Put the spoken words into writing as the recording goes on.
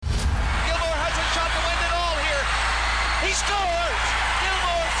scores!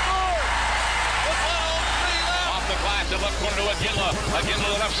 Gilmore scores! With 1:03 left. Off the glass, the left corner to Iginla. Iginla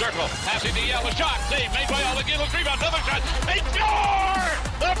to the left circle. Passing to Yell. A shot. Save made by All. Iginla's rebound. Another shot. They score!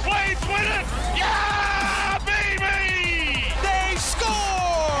 The Flames win it! Yeah, baby! They score!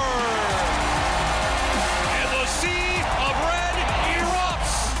 And the sea of red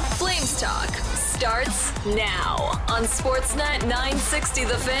erupts. Flames Talk starts now on Sportsnet 960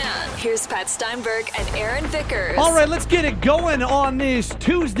 The Fan. Here's Pat Steinberg and Aaron Vickers. All right, let's get it going on this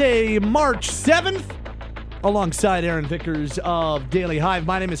Tuesday, March 7th. Alongside Aaron Vickers of Daily Hive.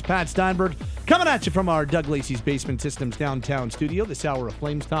 My name is Pat Steinberg. Coming at you from our Doug Lacey's Basement Systems downtown studio. This hour of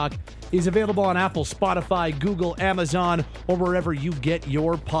Flames Talk is available on Apple, Spotify, Google, Amazon, or wherever you get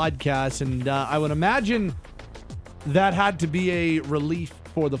your podcasts. And I would imagine that had to be a relief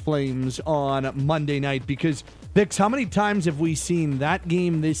for the Flames on Monday night because, Vix, how many times have we seen that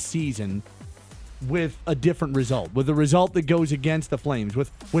game this season with a different result, with a result that goes against the Flames,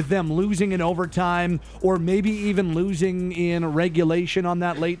 with them losing in overtime or maybe even losing in regulation on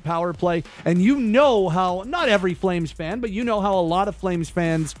that late power play? And you know how, not every Flames fan, but you know how a lot of Flames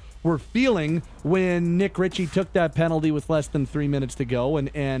fans were feeling when Nick Ritchie took that penalty with less than 3 minutes to go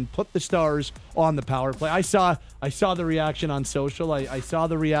and put the Stars on the power play. I saw the reaction on social. I saw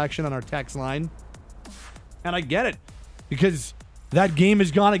the reaction on our text line. And I get it, because that game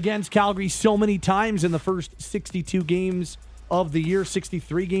has gone against Calgary so many times in the first 62 games of the year,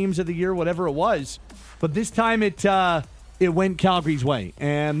 63 games of the year, whatever it was. But this time it went Calgary's way.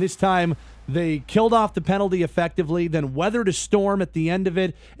 And this time they killed off the penalty effectively, then weathered a storm at the end of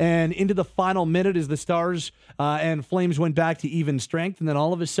it and into the final minute as the Stars and Flames went back to even strength. And then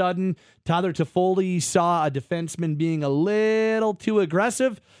all of a sudden, Tyler Toffoli saw a defenseman being a little too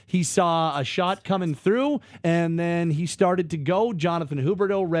aggressive. He saw a shot coming through, and then he started to go. Jonathan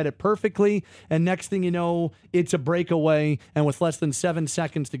Huberdeau read it perfectly, and next thing you know, it's a breakaway, and with less than 7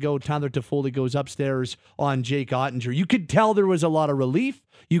 seconds to go, Tyler Toffoli goes upstairs on Jake Ottinger. You could tell there was a lot of relief.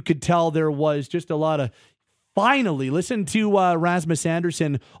 You could tell there was just a lot of finally. Listen to Rasmus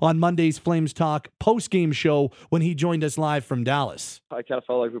Anderson on Monday's Flames Talk post-game show when he joined us live from Dallas. I kind of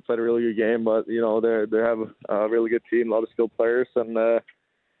felt like we played a really good game, but, you know, they have a really good team, a lot of skilled players, and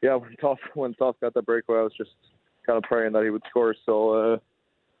when Toff got that breakaway, I was just kind of praying that he would score. So,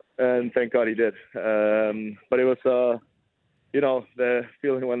 and thank God he did. But it was, the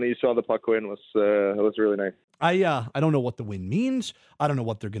feeling when he saw the puck win was really nice. I don't know what the win means. I don't know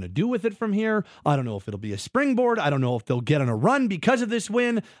what they're going to do with it from here. I don't know if it'll be a springboard. I don't know if they'll get on a run because of this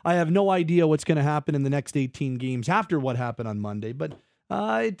win. I have no idea what's going to happen in the next 18 games after what happened on Monday. But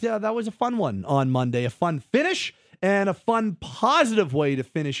that was a fun one on Monday, a fun finish. And a fun, positive way to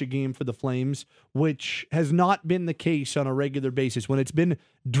finish a game for the Flames, which has not been the case on a regular basis. When it's been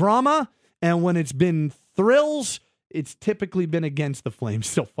drama and when it's been thrills, it's typically been against the Flames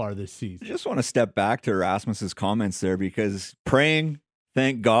so far this season. I just want to step back to Rasmus's comments there, because praying,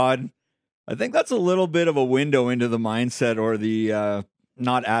 thank God, I think that's a little bit of a window into the mindset or the,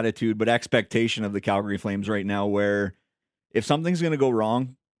 not attitude, but expectation of the Calgary Flames right now, where if something's going to go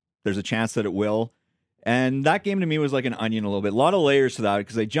wrong, there's a chance that it will. And that game to me was like an onion a little bit. A lot of layers to that,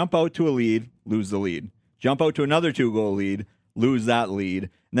 because they jump out to a lead, lose the lead. Jump out to another 2-goal lead, lose that lead.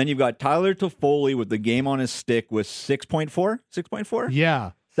 And then you've got Tyler Toffoli with the game on his stick with 6.4?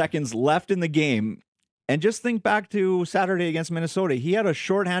 Yeah. Seconds left in the game. And just think back to Saturday against Minnesota. He had a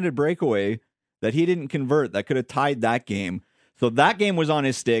shorthanded breakaway that he didn't convert that could have tied that game. So that game was on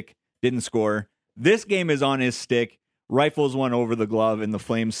his stick, didn't score. This game is on his stick. Rifles one over the glove, and the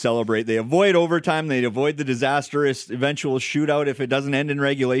Flames celebrate. They avoid overtime. They avoid the disastrous eventual shootout if it doesn't end in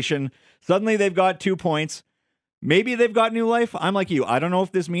regulation. Suddenly they've got 2 points. Maybe they've got new life. I'm like you. I don't know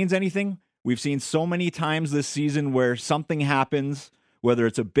if this means anything. We've seen so many times this season where something happens, whether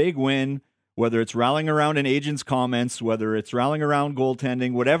it's a big win, whether it's rallying around an agent's comments, whether it's rallying around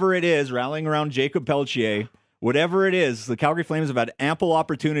goaltending, whatever it is, rallying around Jacob Pelletier, whatever it is, the Calgary Flames have had ample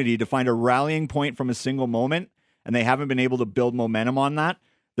opportunity to find a rallying point from a single moment, and they haven't been able to build momentum on that.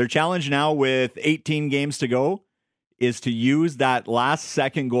 Their challenge now with 18 games to go is to use that last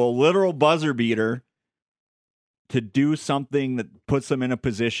second goal, literal buzzer beater, to do something that puts them in a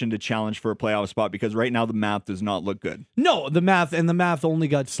position to challenge for a playoff spot, because right now the math does not look good. No, the math only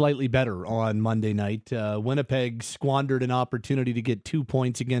got slightly better on Monday night. Winnipeg squandered an opportunity to get 2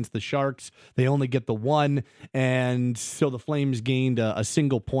 points against the Sharks. They only get the one, and so the Flames gained a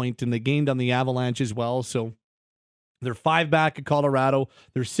single point, and they gained on the Avalanche as well, so they're 5 back at Colorado.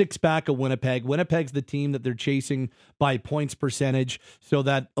 They're 6 back at Winnipeg. Winnipeg's the team that they're chasing by points percentage. So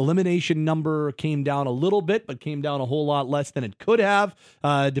that elimination number came down a little bit, but came down a whole lot less than it could have,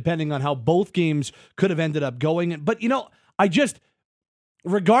 depending on how both games could have ended up going. But,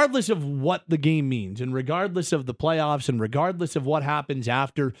 regardless of what the game means and regardless of the playoffs and regardless of what happens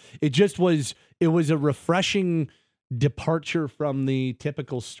after, it was a refreshing departure from the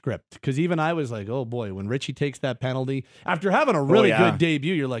typical script. Because even I was like, oh boy, when Richie takes that penalty, after having a really good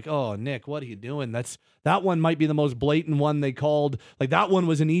debut, you're like, oh, Nick, what are you doing? That one might be the most blatant one they called. Like, that one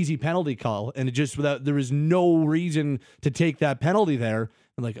was an easy penalty call, and there was no reason to take that penalty there.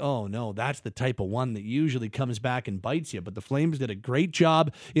 And like, oh no, that's the type of one that usually comes back and bites you. But the Flames did a great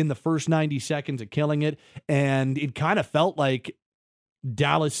job in the first 90 seconds of killing it, and it kind of felt like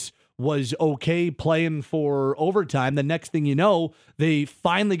Dallas was okay playing for overtime. The next thing you know, they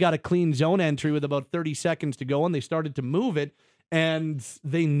finally got a clean zone entry with about 30 seconds to go, and they started to move it, and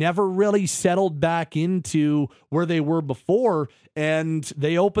they never really settled back into where they were before, and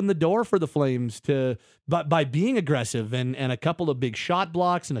they opened the door for the Flames by being aggressive and a couple of big shot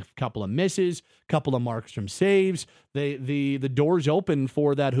blocks and a couple of misses, a couple of Markstrom saves. The doors open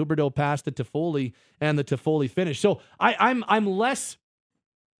for that Huberdeau pass to Toffoli and the Toffoli finish. So I'm less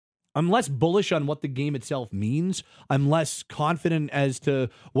bullish on what the game itself means. I'm less confident as to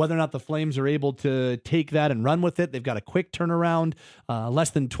whether or not the Flames are able to take that and run with it. They've got a quick turnaround,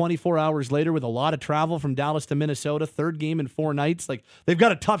 less than 24 hours later with a lot of travel from Dallas to Minnesota, third game in 4 nights. Like, they've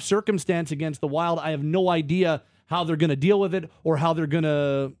got a tough circumstance against the Wild. I have no idea how they're going to deal with it or how they're going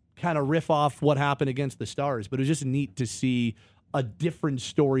to kind of riff off what happened against the Stars. But it was just neat to see a different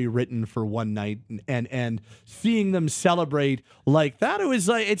story written for one night and seeing them celebrate like that. It was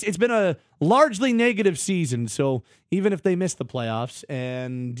like, it's been a largely negative season. So even if they miss the playoffs,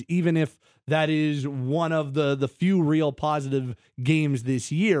 and even if that is one of the few real positive games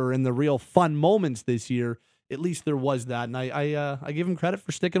this year and the real fun moments this year, at least there was that. And I give them credit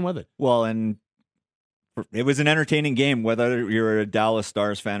for sticking with it. Well, and it was an entertaining game, whether you're a Dallas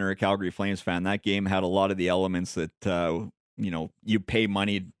Stars fan or a Calgary Flames fan. That game had a lot of the elements that, you pay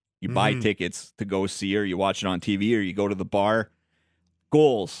money, you buy tickets to go see, or you watch it on TV, or you go to the bar.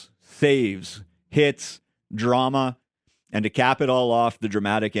 Goals, saves, hits, drama, and to cap it all off, the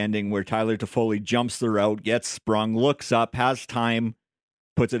dramatic ending where Tyler Toffoli jumps the route, gets sprung, looks up, has time,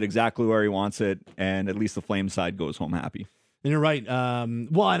 puts it exactly where he wants it, and at least the Flames side goes home happy. And you're right.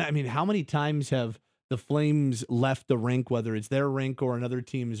 Well, and I mean, how many times have the Flames left the rink, whether it's their rink or another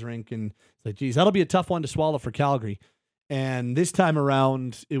team's rink, and it's like, geez, that'll be a tough one to swallow for Calgary. And this time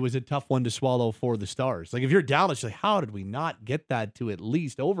around, it was a tough one to swallow for the Stars. Like, if you're Dallas, you're like, how did we not get that to at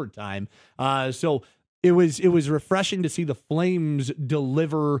least overtime? So it was refreshing to see the Flames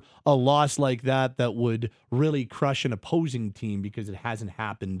deliver a loss like that would really crush an opposing team, because it hasn't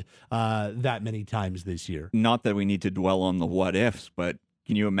happened that many times this year. Not that we need to dwell on the what ifs, but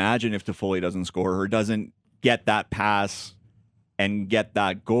can you imagine if Toffoli doesn't score or doesn't get that pass and get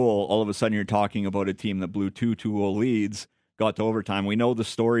that goal? All of a sudden you're talking about a team that blew 2-2 leads, got to overtime. We know the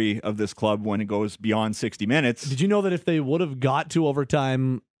story of this club when it goes beyond 60 minutes. Did you know that if they would have got to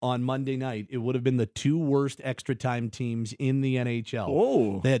overtime on Monday night, it would have been the 2 worst extra time teams in the NHL?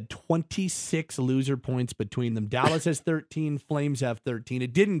 Oh. They had 26 loser points between them. Dallas has 13, Flames have 13.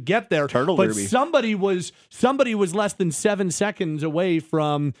 It didn't get there, Turtle but Derby. somebody was less than 7 seconds away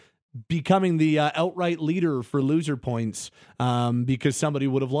from becoming the outright leader for loser points, because somebody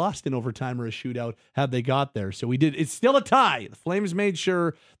would have lost in overtime or a shootout had they got there. So we did. It's still a tie. The Flames made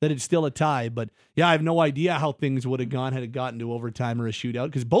sure that it's still a tie. But yeah, I have no idea how things would have gone had it gotten to overtime or a shootout,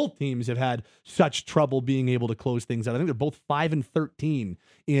 because both teams have had such trouble being able to close things out. I think they're both 5-13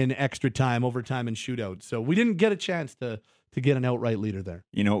 in extra time, overtime, and shootout. So we didn't get a chance to get an outright leader there.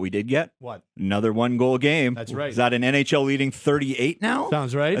 You know what we did get? What? Another 1-goal game. That's right. Is that an NHL leading 38 now?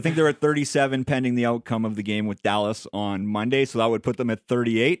 Sounds right. I think they're at 37 pending the outcome of the game with Dallas on Monday, so that would put them at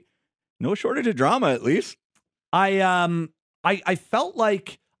 38. No shortage of drama, at least. I felt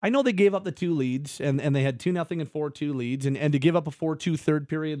like, I know they gave up the 2 leads, and they had 2-0 and 4-2 leads, and to give up a 4-2 third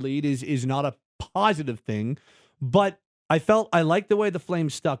period lead is not a positive thing, but I liked the way the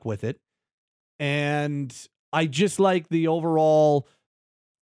Flames stuck with it, and I just like the overall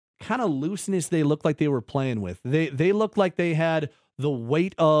kind of looseness they looked like they were playing with. They looked like they had the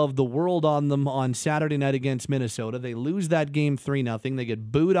weight of the world on them on Saturday night against Minnesota. They lose that game 3-0. They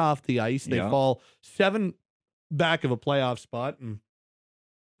get booed off the ice. They fall 7 back of a playoff spot. And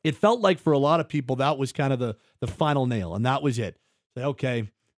it felt like for a lot of people that was kind of the final nail, and that was it. Like,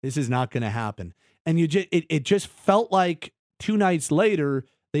 okay, this is not going to happen. And it just felt like 2 nights later,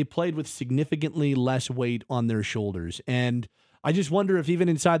 they played with significantly less weight on their shoulders. And I just wonder if even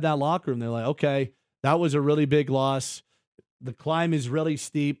inside that locker room, they're like, okay, that was a really big loss. the climb is really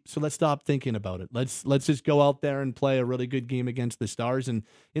steep, so let's stop thinking about it. Let's just go out there and play a really good game against the Stars. And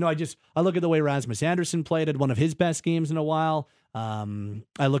I look at the way Rasmus Andersson played at one of his best games in a while.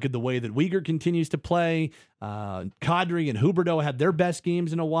 I look at the way that Uyghur continues to play. Kadri and Huberdeau had their best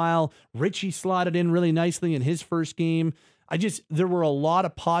games in a while. Richie slotted in really nicely in his first game. There were a lot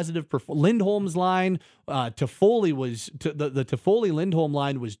of positive. Lindholm's line, Toffoli the Toffoli Lindholm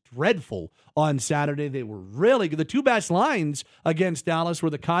line was dreadful on Saturday. They were really good. The two best lines against Dallas were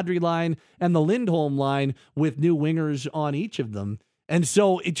the Kadri line and the Lindholm line with new wingers on each of them. And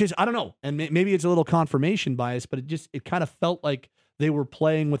so I don't know. And maybe it's a little confirmation bias, but it kind of felt like they were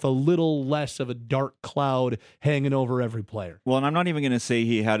playing with a little less of a dark cloud hanging over every player. Well, and I'm not even going to say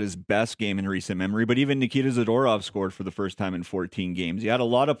he had his best game in recent memory, but even Nikita Zadorov scored for the first time in 14 games. You had a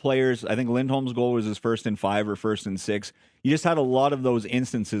lot of players. I think Lindholm's goal was his first in 5 or first in 6. You just had a lot of those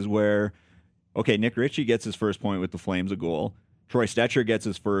instances where, okay, Nick Ritchie gets his first point with the Flames, a goal. Troy Stetcher gets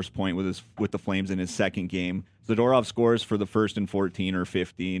his first point with the Flames in his second game. Zadorov scores for the first in 14 or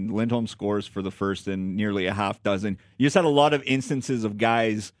 15. Lindholm scores for the first in nearly a half dozen. You just had a lot of instances of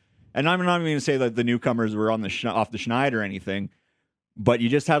guys, and I'm not even going to say that the newcomers were on off the schneid or anything, but you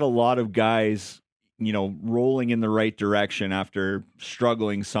just had a lot of guys, rolling in the right direction after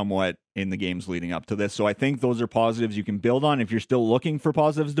struggling somewhat in the games leading up to this. So I think those are positives you can build on if you're still looking for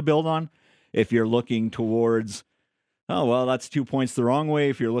positives to build on. If you're looking towards, oh, well, that's 2 points the wrong way.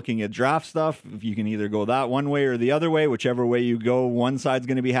 If you're looking at draft stuff, if you can either go that one way or the other way, whichever way you go, one side's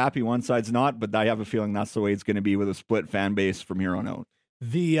going to be happy, one side's not. But I have a feeling that's the way it's going to be with a split fan base from here on out.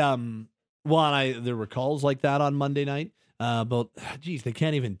 There were calls like that on Monday night about, they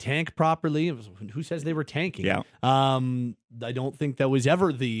can't even tank properly. Who says they were tanking? Yeah. I don't think that was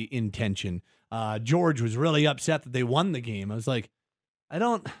ever the intention. George was really upset that they won the game. I was like, I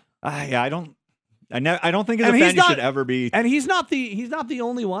don't think as a fan you should ever be. And he's not the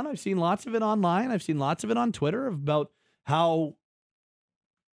only one. I've seen lots of it online. I've seen lots of it on Twitter about how,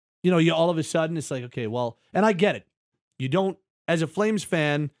 you all of a sudden it's like, okay, well, and I get it. You don't, as a Flames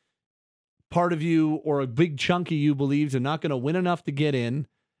fan, part of you or a big chunk of you believes they're not going to win enough to get in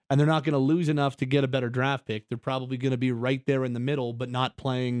and they're not going to lose enough to get a better draft pick. They're probably going to be right there in the middle, but not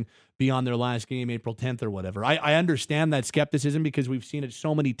playing beyond their last game, April 10th or whatever. I understand that skepticism because we've seen it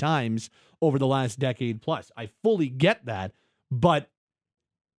so many times over the last decade plus. I fully get that, but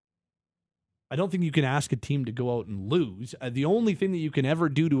I don't think you can ask a team to go out and lose. The only thing that you can ever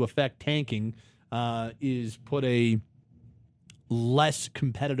do to affect tanking is put a less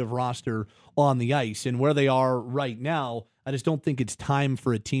competitive roster on the ice. And where they are right now, I just don't think it's time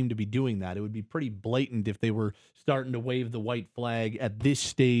for a team to be doing that. It would be pretty blatant if they were starting to wave the white flag at this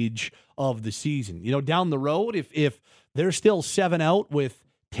stage of the season. Down the road, if they're still 7 out with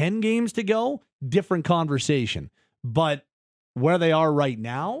 10 games to go, different conversation. But where they are right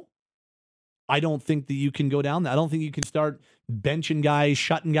now, I don't think that you can go down that. I don't think you can start benching guys,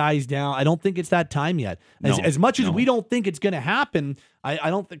 shutting guys down. I don't think it's that time yet. As much as we don't think it's going to happen, I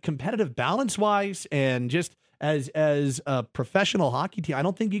don't think competitive balance-wise and just as a professional hockey team, I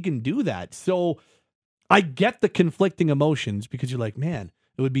don't think you can do that. So I get the conflicting emotions because you're like, man,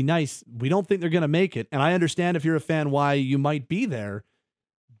 it would be nice. We don't think they're going to make it. And I understand if you're a fan why you might be there,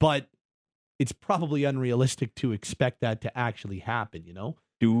 but it's probably unrealistic to expect that to actually happen,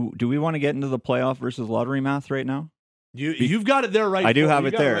 Do we want to get into the playoff versus lottery math right now? You've got it there, right? I do have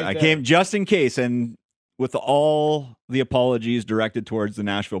it there. I came just in case, and with all the apologies directed towards the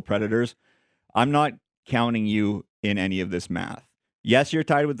Nashville Predators, I'm not counting you in any of this math. Yes, you're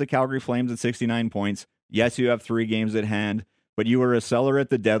tied with the Calgary Flames at 69 points. Yes, you have 3 games at hand, but you were a seller at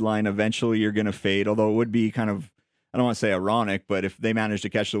the deadline. Eventually, you're going to fade, although it would be kind of, I don't want to say ironic, but if they managed to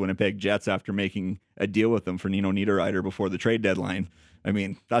catch the Winnipeg Jets after making a deal with them for Nino Niederreiter before the trade deadline, I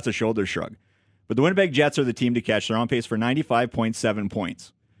mean, that's a shoulder shrug. But the Winnipeg Jets are the team to catch. They're on pace for 95.7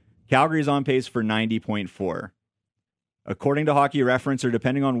 points. Calgary's on pace for 90.4. According to Hockey Reference, or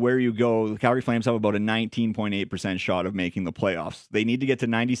depending on where you go, the Calgary Flames have about a 19.8% shot of making the playoffs. They need to get to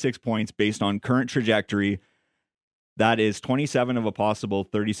 96 points based on current trajectory. That is 27 of a possible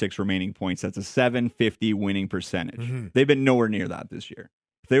 36 remaining points. That's a .750 winning percentage. Mm-hmm. They've been nowhere near that this year.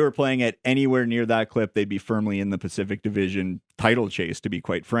 If they were playing at anywhere near that clip, they'd be firmly in the Pacific Division title chase, to be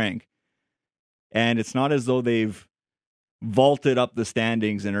quite frank. And it's not as though they've vaulted up the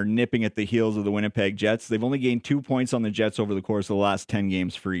standings and are nipping at the heels of the Winnipeg Jets. They've only gained 2 points on the Jets over the course of the last 10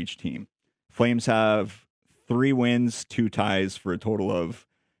 games for each team. Flames have 3 wins, 2 ties for a total of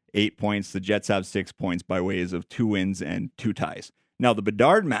 8 points. The Jets have 6 points by ways of 2 wins and 2 ties. Now, the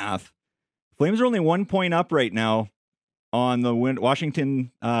Bedard math, Flames are only 1 point up right now on the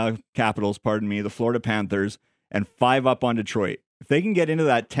Washington Capitals, the Florida Panthers, and 5 up on Detroit. If they can get into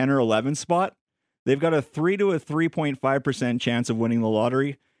that 10 or 11 spot, they've got a 3 to a 3.5% chance of winning the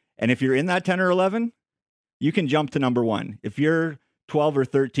lottery. And if you're in that 10 or 11, you can jump to number 1. If you're 12 or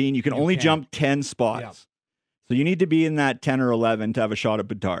 13, you can only jump 10 spots. Yeah. So you need to be in that 10 or 11 to have a shot at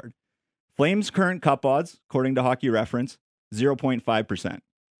Bedard. Flames' current cup odds, according to Hockey Reference, 0.5%.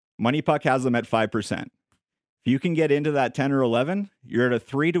 Money Puck has them at 5%. If you can get into that 10 or 11, you're at a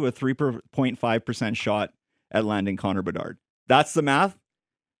 3 to a 3.5% shot at landing Connor Bedard. That's the math.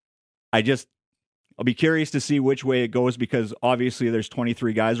 I'll be curious to see which way it goes, because obviously there's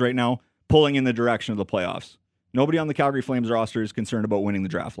 23 guys right now pulling in the direction of the playoffs. Nobody on the Calgary Flames roster is concerned about winning the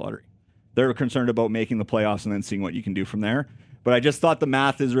draft lottery. They're concerned about making the playoffs and then seeing what you can do from there. But I just thought the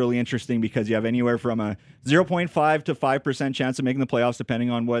math is really interesting, because you have anywhere from a 0.5 to 5% chance of making the playoffs, depending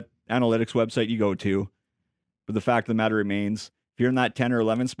on what analytics website you go to. But the fact of the matter remains, if you're in that 10 or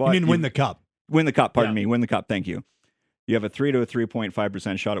 11 spot... You mean win the cup. Win the cup, pardon me. Win the cup, thank you. You have a 3 to a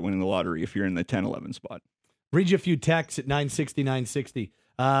 3.5% shot at winning the lottery if you're in the 10-11 spot. Read you a few texts at 960.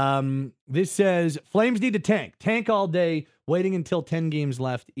 This says, Flames need to tank. Tank all day. Waiting until 10 games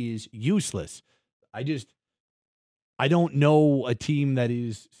left is useless. I don't know a team that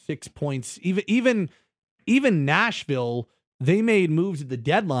is 6 points. Even Nashville, they made moves at the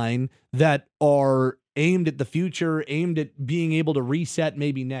deadline that are aimed at the future, aimed at being able to reset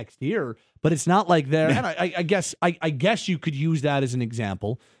maybe next year. But it's not like they're. And I guess you could use that as an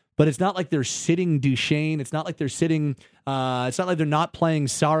example. But it's not like they're sitting Duchesne. It's not like they're sitting. It's not like they're not playing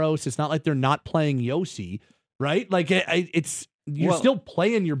Saros. It's not like they're not playing Yossi. Right? Like you're still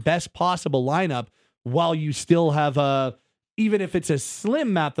playing your best possible lineup while you still have even if it's a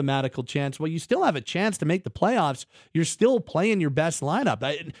slim mathematical chance, you still have a chance to make the playoffs. You're still playing your best lineup.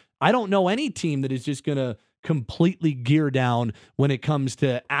 I don't know any team that is just going to completely gear down when it comes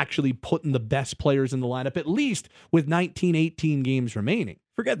to actually putting the best players in the lineup, at least with 18 games remaining.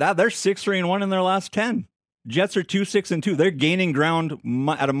 Forget that. They're 6-3-1 in their last 10. Jets are 2-6-2. They're gaining ground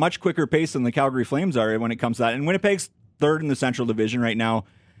at a much quicker pace than the Calgary Flames are when it comes to that. And Winnipeg's third in the Central Division right now.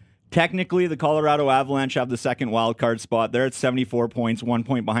 Technically, the Colorado Avalanche have the second wild card spot. They're at 74 points, 1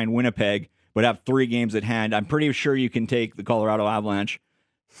 point behind Winnipeg, but have 3 games at hand. I'm pretty sure you can take the Colorado Avalanche,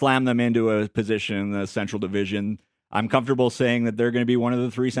 slam them into a position in the Central Division. I'm comfortable saying that they're going to be one of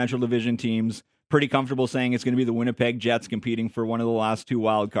the 3 Central Division teams. Pretty comfortable saying it's going to be the Winnipeg Jets competing for one of the last 2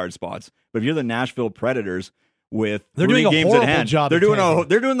 wild card spots. But if you're the Nashville Predators with 3 games at hand,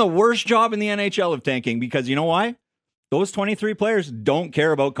 they're doing the worst job in the NHL of tanking, because you know why? Those 23 players don't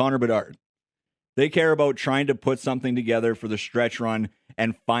care about Connor Bedard. They care about trying to put something together for the stretch run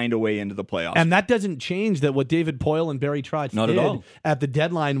and find a way into the playoffs. And that doesn't change that what David Poile and Barry Trotz did at the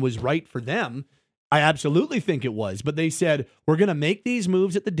deadline was right for them. I absolutely think it was. But they said, we're going to make these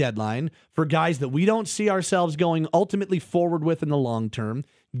moves at the deadline for guys that we don't see ourselves going ultimately forward with in the long term,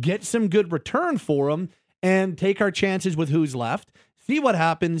 get some good return for them, and take our chances with who's left. See what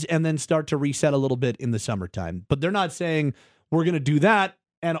happens, and then start to reset a little bit in the summertime. But they're not saying we're going to do that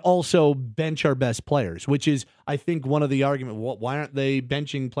and also bench our best players, which is, I think, one of the arguments. Why aren't they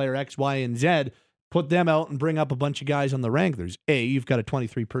benching player X, Y, and Z? Put them out and bring up a bunch of guys on the rank. There's A, you've got a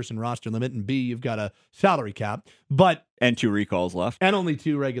 23-person roster limit, and B, you've got a salary cap. And 2 recalls left. And only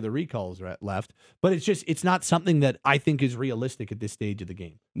 2 regular recalls left. But it's not something that I think is realistic at this stage of the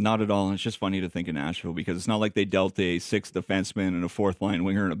game. Not at all. And it's just funny to think of Nashville, because it's not like they dealt a 6th defenseman and a 4th-line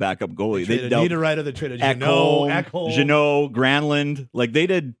winger and a backup goalie. They dealt Niederreiter, they traded Jeannot, Granlund. Like, they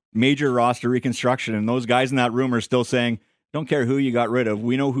did major roster reconstruction, and those guys in that room are still saying, don't care who you got rid of.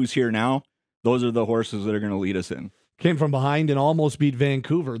 We know who's here now. Those are the horses that are going to lead us in. Came from behind and almost beat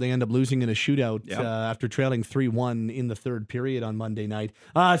Vancouver. They end up losing in a shootout after trailing 3-1 in the third period on Monday night.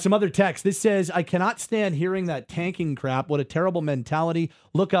 Some other text. This says, I cannot stand hearing that tanking crap. What a terrible mentality.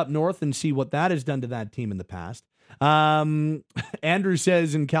 Look up north and see what that has done to that team in the past. Andrew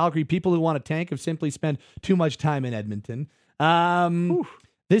says, in Calgary, people who want to tank have simply spent too much time in Edmonton.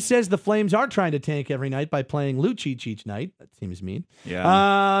 This says the Flames are trying to tank every night by playing Lucic each night. That seems mean.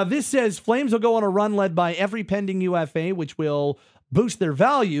 Yeah. This says Flames will go on a run led by every pending UFA, which will boost their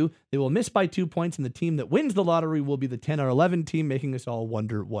value. They will miss by 2 points, and the team that wins the lottery will be the 10 or 11 team, making us all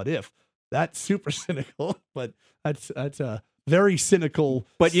wonder what if. That's super cynical, but that's a very cynical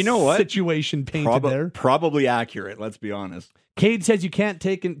situation painted there. Probably accurate, let's be honest. Cade says you can't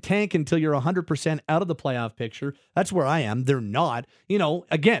tank until you're 100% out of the playoff picture. That's where I am. They're not.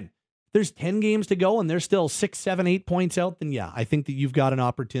 Again, there's 10 games to go and they're still 6, 7, 8 points out. Then, I think that you've got an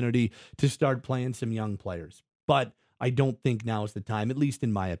opportunity to start playing some young players. But I don't think now is the time, at least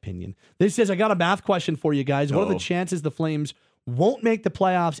in my opinion. This says, I got a math question for you guys. What are the chances the Flames won't make the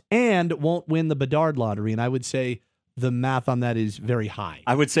playoffs and won't win the Bedard lottery. And I would say the math on that is very high.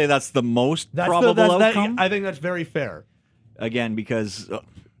 I would say that's the most probable outcome. I think that's very fair. Again, because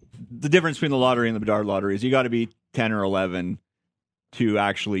the difference between the lottery and the Bedard lottery is you got to be 10 or 11 to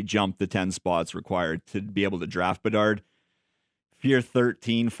actually jump the 10 spots required to be able to draft Bedard. If you're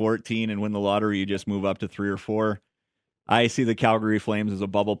 13, 14 and win the lottery, you just move up to 3 or 4. I see the Calgary Flames as a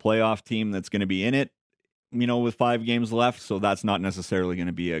bubble playoff team that's going to be in it, with 5 games left. So that's not necessarily going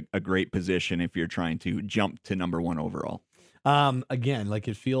to be a great position if you're trying to jump to number 1 overall. Again, like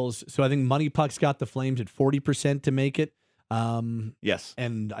it feels, so I think Money Puck's got the Flames at 40% to make it. Yes.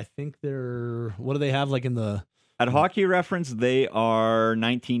 And I think what do they have like in the... At Hockey Reference, they are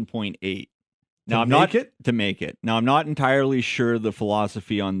 19.8. Now, to make it. Now, I'm not entirely sure the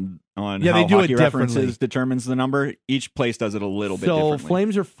philosophy on how they do Hockey it References determines the number. Each place does it a little bit differently. So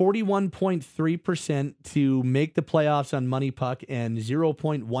Flames are 41.3% to make the playoffs on Money Puck and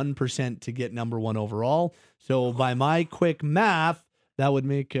 0.1% to get number 1 overall. So by my quick math, that would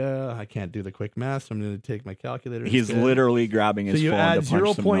make, I can't do the quick math, so I'm going to take my calculator. He's literally grabbing his phone to punch some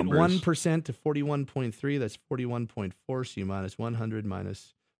numbers. So you add 0.1% to 41.3, that's 41.4, so you minus 100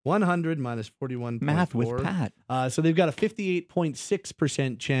 minus 100 minus 41.4. Math with Pat. So they've got a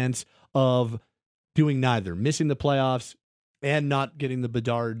 58.6% chance of doing neither, missing the playoffs and not getting the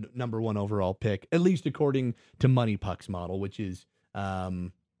Bedard number 1 overall pick, at least according to Money Puck's model, which is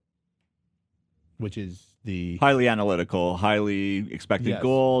the highly analytical, highly expected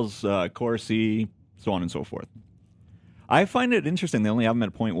goals, Corsi, so on and so forth. I find it interesting they only have them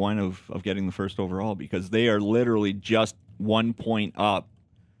at 0.1 of getting the first overall because they are literally just 1 point up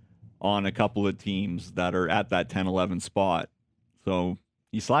on a couple of teams that are at that 10-11 spot. So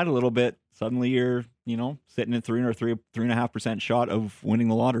you slide a little bit, suddenly you're, sitting at 3.5% shot of winning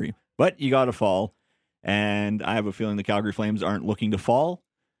the lottery. But you got to fall. And I have a feeling the Calgary Flames aren't looking to fall.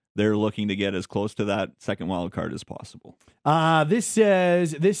 They're looking to get as close to that second wild card as possible. This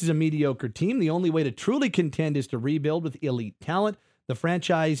says this is a mediocre team. The only way to truly contend is to rebuild with elite talent. The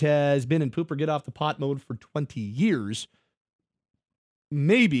franchise has been in poop or get off the pot mode for 20 years.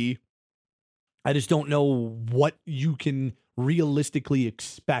 Maybe. I just don't know what you can realistically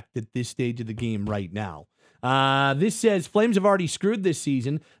expect at this stage of the game right now. This says Flames have already screwed this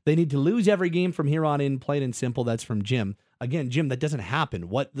season. They need to lose every game from here on in, plain and simple. That's from Jim. Again, Jim, that doesn't happen.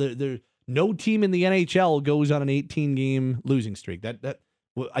 No team in the NHL goes on an 18-game losing streak.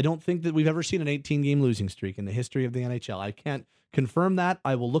 I don't think that we've ever seen an 18-game losing streak in the history of the NHL. I can't confirm that.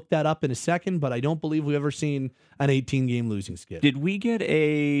 I will look that up in a second, but I don't believe we've ever seen an 18-game losing skid. Did we get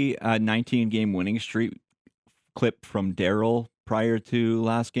a 19-game winning streak clip from Daryl prior to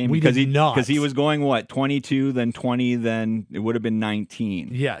last game? We did not. Because he was going, 22, then 20, then it would have been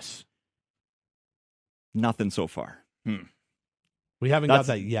 19. Yes. Nothing so far. We haven't got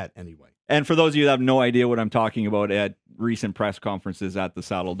that yet anyway. And for those of you that have no idea what I'm talking about, at recent press conferences at the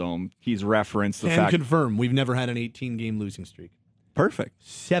Saddle Dome, he's referenced the fact... And confirm, we've never had an 18-game losing streak. Perfect.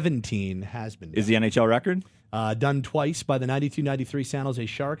 17 has been done. Is the NHL record? Done twice by the 92-93 San Jose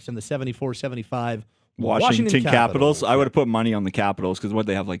Sharks and the 74-75 Washington Capitals. I would have put money on the Capitals because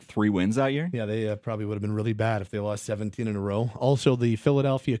they have 3 wins that year? Yeah, they probably would have been really bad if they lost 17 in a row. Also, the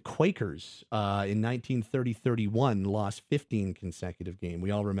Philadelphia Quakers in 1930-31 lost 15 consecutive games. We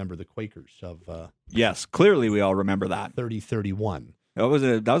all remember the Quakers of... yes, clearly we all remember that. 30-31. That was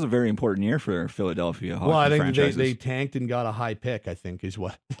a very important year for Philadelphia hockey I think franchises. they tanked and got a high pick, I think, is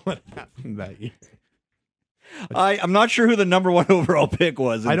what happened that year. I'm not sure who the number 1 overall pick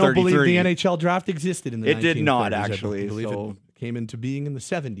was. I don't believe the NHL draft existed in the 1930s. It did not, actually. I believe it came into being in the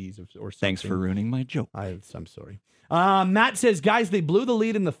 70s or something. Thanks for ruining my joke. I'm sorry. Matt says, guys, they blew the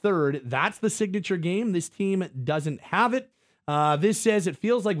lead in the third. That's the signature game. This team doesn't have it. This says it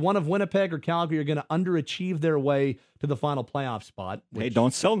feels like one of Winnipeg or Calgary are going to underachieve their way to the final playoff spot. Hey,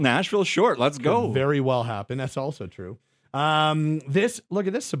 don't sell Nashville short. Let's go. Could very well happen. That's also true. Look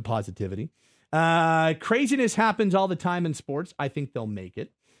at this, some positivity. Craziness happens all the time in sports. I think they'll make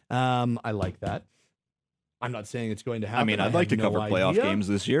it. I like that. I'm not saying it's going to happen. I mean, I'd like to cover playoff games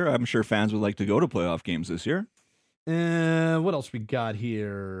this year. I'm sure fans would like to go to playoff games this year. What else we got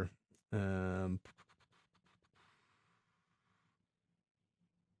here?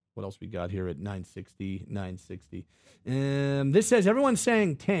 What else we got here at 960? This says, everyone's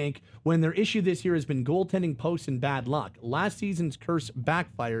saying tank when their issue this year has been goaltending posts and bad luck. Last season's curse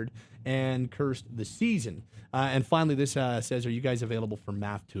backfired and cursed the season. And finally, this says, are you guys available for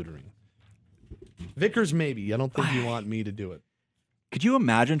math tutoring? Vickers, maybe. I don't think you want me to do it. Could you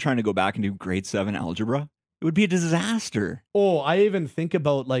imagine trying to go back and do grade 7 algebra? It would be a disaster. Oh, I even think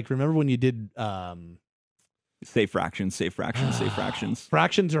about, remember when you did... Say fractions, say fractions, say fractions.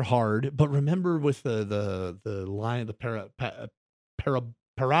 Fractions are hard, but remember with the line, the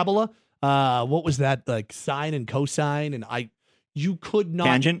parabola, what was that, like sine and cosine? And you could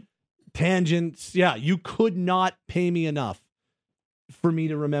not. Tangents. Yeah, you could not pay me enough for me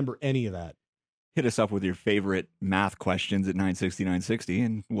to remember any of that. Hit us up with your favorite math questions at 960-960,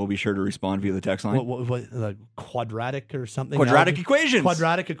 and we'll be sure to respond via the text line. What like quadratic or something? Quadratic equations.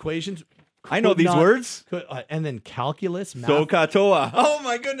 Quadratic equations. I know these words. And then calculus. Math. SOHCAHTOA. Oh,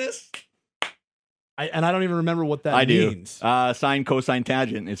 my goodness. I don't even remember what that means. Sine, cosine,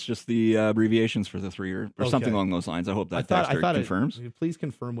 tangent. It's just the abbreviations for the three or something along those lines. I hope that confirms. Please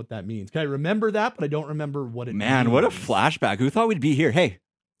confirm what that means. I remember that, but I don't remember what it means. Man, what a flashback. Who thought we'd be here? Hey,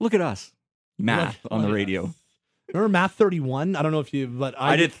 look at us. Math on the radio. Remember Math 31? I don't know if you, but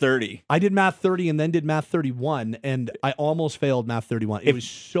I did 30. I did Math 30 and then did Math 31, and I almost failed Math 31. It was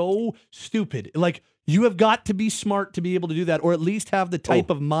so stupid. Like, you have got to be smart to be able to do that, or at least have the type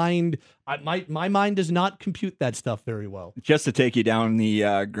of mind. My mind does not compute that stuff very well. Just to take you down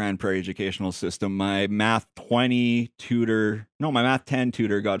the Grand Prairie educational system, my Math 10 tutor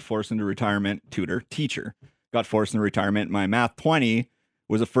got forced into retirement. Teacher got forced into retirement. My Math 20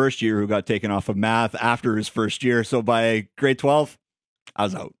 was a first year who got taken off of math after his first year. So by grade 12, I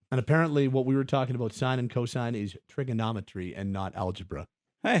was out. And apparently what we were talking about, sine and cosine, is trigonometry and not algebra.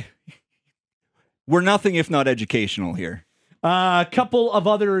 Hey, we're nothing if not educational here. A couple of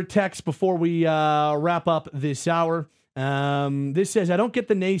other texts before we wrap up this hour. This says, I don't get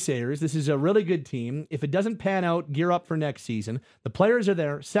the naysayers. This is a really good team. If it doesn't pan out, gear up for next season. The players are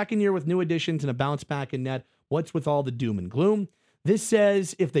there. Second year with new additions and a bounce back in net. What's with all the doom and gloom? This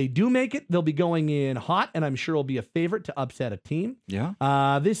says if they do make it, they'll be going in hot, and I'm sure it'll be a favorite to upset a team.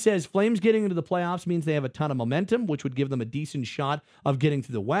 Yeah. This says Flames getting into the playoffs means they have a ton of momentum, which would give them a decent shot of getting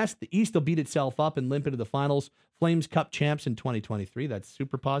to the West. The East will beat itself up and limp into the finals. Flames Cup champs in 2023. That's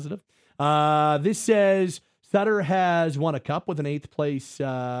super positive. This says Sutter has won a cup with an eighth place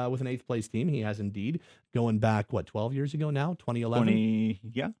team. He has indeed, going back 12 years ago now, 2011.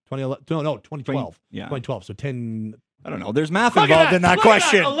 2012. 2012. So 10. I don't know. There's math involved in that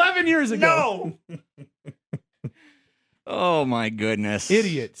question. 11 years ago. No. Oh, my goodness.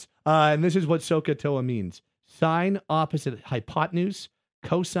 Idiots. And this is what SOHCAHTOA means. Sine opposite hypotenuse,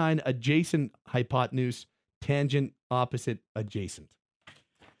 cosine adjacent hypotenuse, tangent opposite adjacent.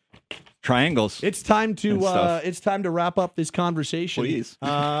 Triangles. It's time to wrap up this conversation. Please.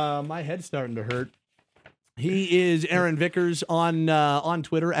 My head's starting to hurt. He is Aaron Vickers on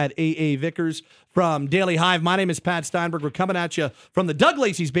Twitter at AA Vickers from Daily Hive. My name is Pat Steinberg. We're coming at you from the Doug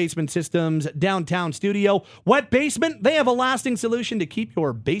Lacey's Basement Systems downtown studio. Wet basement, they have a lasting solution to keep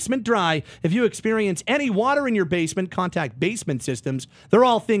your basement dry. If you experience any water in your basement, contact Basement Systems. They're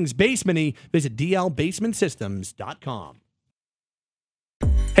all things basement-y. Visit dlbasementsystems.com.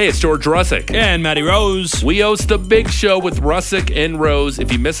 Hey, it's George Russick. And Matty Rose. We host The Big Show with Russick and Rose.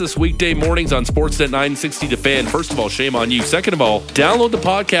 If you miss us weekday mornings on Sportsnet 960 The Fan, first of all, shame on you. Second of all, download the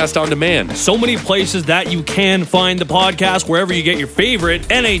podcast on demand. So many places that you can find the podcast, wherever you get your favorite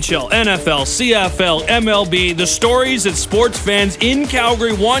NHL, NFL, CFL, MLB, the stories that sports fans in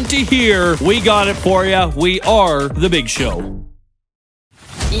Calgary want to hear. We got it for you. We are The Big Show.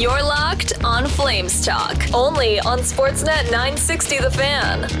 You're locked on Flames Talk, only on Sportsnet 960 The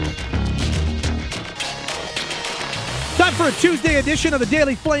Fan. Time for a Tuesday edition of the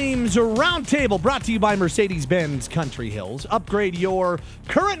Daily Flames Roundtable, brought to you by Mercedes-Benz Country Hills. Upgrade your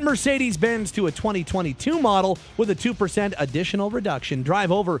current Mercedes-Benz to a 2022 model with a 2% additional reduction.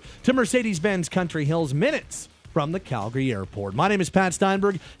 Drive over to Mercedes-Benz Country Hills, minutes from the Calgary airport. My name is Pat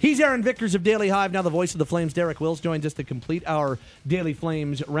Steinberg. He's Aaron Vickers of Daily Hive. Now the voice of the Flames, Derek Wills, joins us to complete our Daily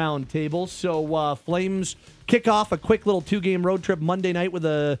Flames Roundtable. So Flames kick off a quick little 2-game road trip Monday night with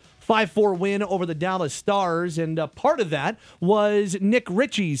a 5-4 win over the Dallas Stars, and part of that was Nick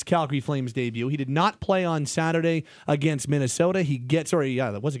Ritchie's Calgary Flames debut. He did not play on Saturday against Minnesota.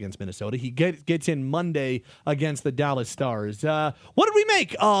 That was against Minnesota. He gets in Monday against the Dallas Stars. What did we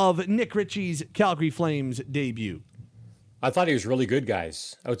make of Nick Ritchie's Calgary Flames debut? I thought he was really good,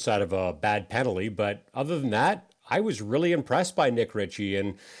 guys, outside of a bad penalty, but other than that, I was really impressed by Nick Ritchie,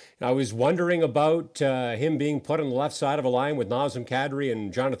 and I was wondering about him being put on the left side of a line with Nazem Kadri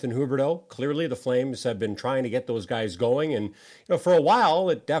and Jonathan Huberdeau. Clearly, the Flames have been trying to get those guys going, and for a while,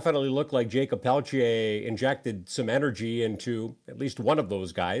 it definitely looked like Jacob Pelletier injected some energy into at least one of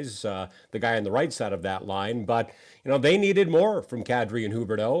those guys, the guy on the right side of that line. But they needed more from Kadri and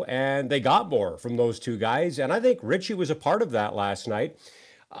Huberdeau, and they got more from those two guys. And I think Ritchie was a part of that last night.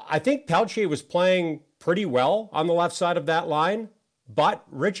 I think Pelletier was playing pretty well on the left side of that line, But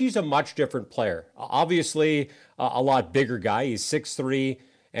Ritchie's a much different player. Obviously, a lot bigger guy. He's 6'3",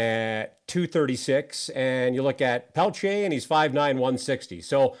 236, and you look at Pelche and he's 5'9", 160.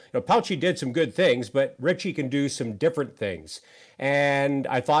 So, Pelche did some good things, but Ritchie can do some different things. And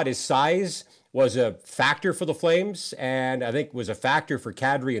I thought his size was a factor for the Flames, and I think was a factor for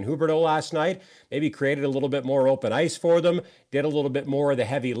Kadri and Huberdeau last night. Maybe created a little bit more open ice for them, did a little bit more of the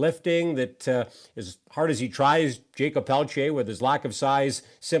heavy lifting that, as hard as he tries, Jacob Pelche, with his lack of size,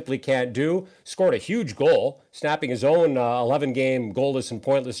 simply can't do. Scored a huge goal, snapping his own 11-game goalless and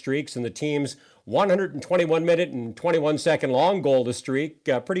pointless streaks in the team's 121-minute and 21-second long goalless streak.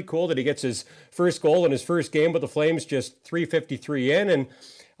 Pretty cool that he gets his first goal in his first game with the Flames just 3:53 in, and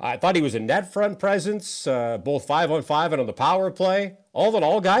I thought he was a net front presence, both 5-on-5 and on the power play. All in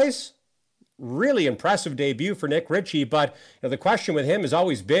all, guys, really impressive debut for Nick Ritchie. But the question with him has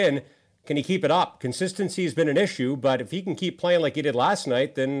always been, can he keep it up? Consistency has been an issue, but if he can keep playing like he did last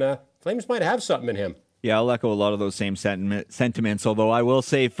night, then Flames might have something in him. Yeah, I'll echo a lot of those same sentiments, although I will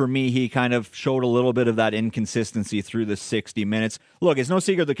say for me, he kind of showed a little bit of that inconsistency through the 60 minutes. Look, it's no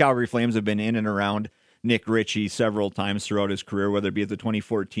secret the Calgary Flames have been in and around Nick Ritchie several times throughout his career, whether it be at the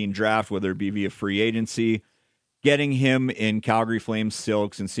 2014 draft, whether it be via free agency. Getting him in Calgary Flames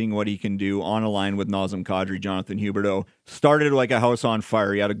silks and seeing what he can do on a line with Nazem Kadri, Jonathan Huberdeau, started like a house on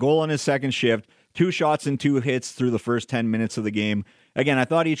fire. He had a goal on his second shift, 2 shots and 2 hits through the first 10 minutes of the game. Again, I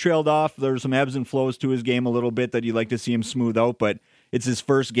thought he trailed off. There were some ebbs and flows to his game a little bit that you'd like to see him smooth out, but it's his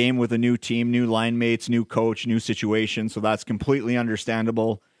first game with a new team, new line mates, new coach, new situation, so that's completely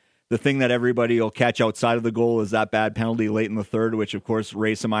understandable. The thing that everybody will catch outside of the goal is that bad penalty late in the third, which, of course,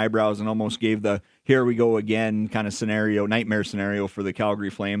 raised some eyebrows and almost gave the here we go again kind of scenario, nightmare scenario for the Calgary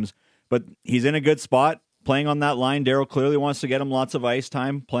Flames. But he's in a good spot, playing on that line. Darryl clearly wants to get him lots of ice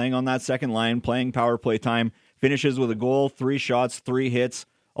time, playing on that second line, playing power play time, finishes with a goal, 3 shots, 3 hits.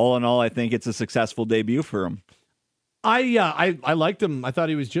 All in all, I think it's a successful debut for him. I liked him. I thought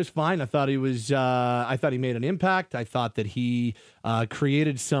he was just fine. I thought he made an impact. I thought that he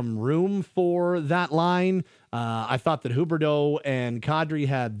created some room for that line. I thought that Huberdeau and Kadri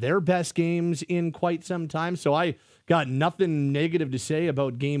had their best games in quite some time. So I got nothing negative to say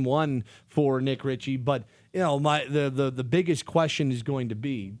about game 1 for Nick Ritchie. But the biggest question is going to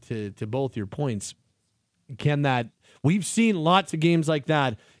be to both your points. We've seen lots of games like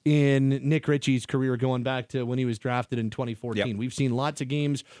that in Nick Ritchie's career going back to when he was drafted in 2014. Yep. We've seen lots of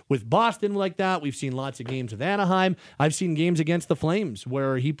games with Boston like that. We've seen lots of games with Anaheim. I've seen games against the Flames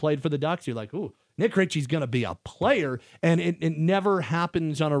where he played for the Ducks. You're like, ooh, Nick Ritchie's going to be a player, and it never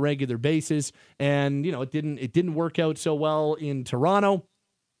happens on a regular basis. And, it didn't work out so well in Toronto.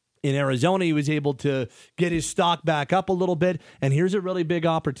 In Arizona, he was able to get his stock back up a little bit, and here's a really big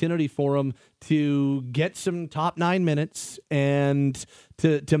opportunity for him to get some top 9 minutes and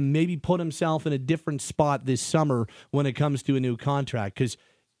to maybe put himself in a different spot this summer when it comes to a new contract. Because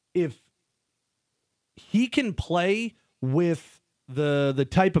if he can play with the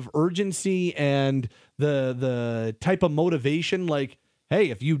type of urgency and the type of motivation, like, hey,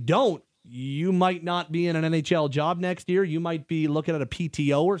 if you don't, you might not be in an NHL job next year. You might be looking at a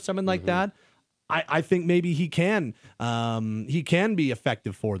PTO or something like that. I think maybe he can be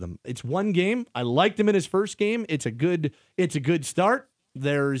effective for them. It's one game. I liked him in his first game. It's a good start.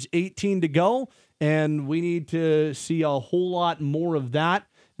 There's 18 to go, and we need to see a whole lot more of that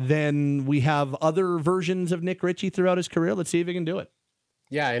than we have other versions of Nick Ritchie throughout his career. Let's see if he can do it.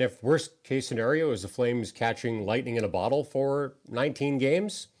 Yeah, and if worst case scenario is the Flames catching lightning in a bottle for 19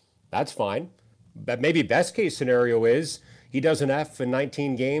 games, that's fine. But maybe best case scenario is he does enough in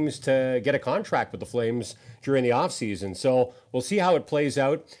 19 games to get a contract with the Flames during the offseason. So we'll see how it plays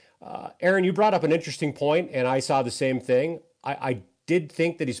out. Aaron, you brought up an interesting point, and I saw the same thing. I did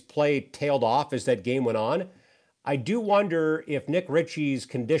think that his play tailed off as that game went on. I do wonder if Nick Ritchie's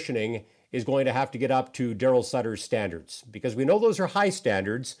conditioning is going to have to get up to Darryl Sutter's standards, because we know those are high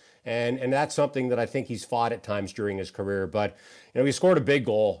standards, and that's something that I think he's fought at times during his career. But he scored a big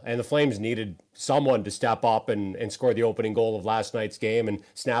goal, and the Flames needed someone to step up and score the opening goal of last night's game and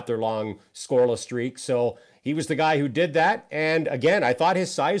snap their long scoreless streak. So he was the guy who did that. And again, I thought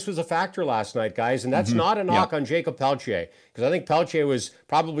his size was a factor last night, guys, and that's not a knock on Jacob Pelche, because I think Pelche was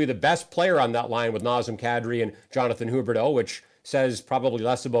probably the best player on that line with Nazem Kadri and Jonathan Huberdeau, which says probably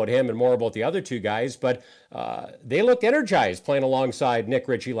less about him and more about the other two guys. But they looked energized playing alongside Nick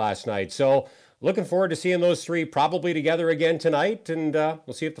Ritchie last night. So looking forward to seeing those three probably together again tonight, and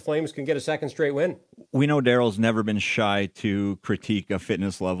we'll see if the Flames can get a second straight win. We know Darryl's never been shy to critique a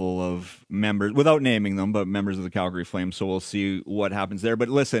fitness level of members, without naming them, but members of the Calgary Flames, so we'll see what happens there. But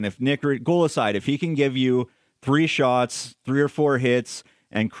listen, if Nick, goal aside, if he can give you 3 shots, 3 or 4 hits,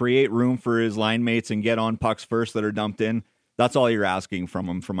 and create room for his line mates and get on pucks first that are dumped in, that's all you're asking from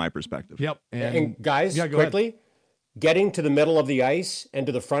him, from my perspective. Yep. And guys, quickly, getting to the middle of the ice and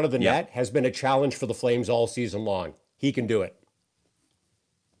to the front of the net has been a challenge for the Flames all season long. He can do it.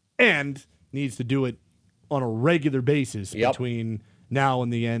 And needs to do it on a regular basis between now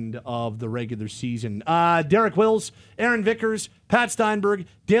and the end of the regular season. Derek Wills, Aaron Vickers, Pat Steinberg,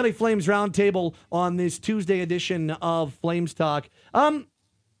 Daily Flames Roundtable on this Tuesday edition of Flames Talk.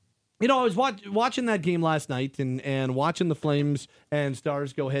 You know, I was watching that game last night and watching the Flames and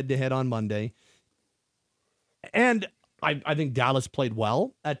Stars go head-to-head on Monday. And I think Dallas played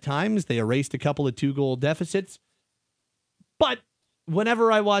well at times. They erased a couple of 2-goal deficits. But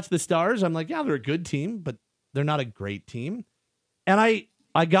whenever I watch the Stars, I'm like, yeah, they're a good team, but they're not a great team. And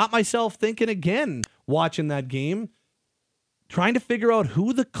I got myself thinking again, watching that game, trying to figure out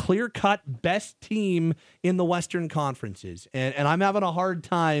who the clear-cut best team in the Western Conference is. And I'm having a hard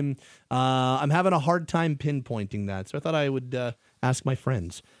time pinpointing that. So I thought I would ask my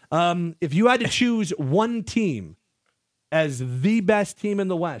friends. If you had to choose one team as the best team in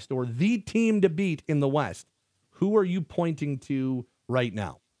the West or the team to beat in the West, who are you pointing to right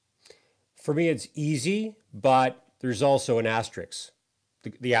now? For me, it's easy, but there's also an asterisk.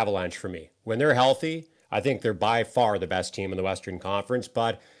 The Avalanche for me. When they're healthy, I think they're by far the best team in the Western Conference,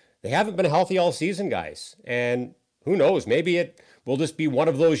 but they haven't been healthy all season, guys. And who knows, maybe it will just be one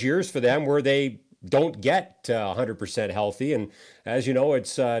of those years for them where they don't get 100% healthy. And as you know,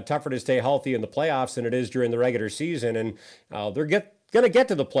 it's tougher to stay healthy in the playoffs than it is during the regular season. And they're going to get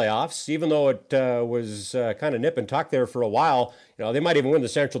to the playoffs, even though it was kind of nip and tuck there for a while. You know, they might even win the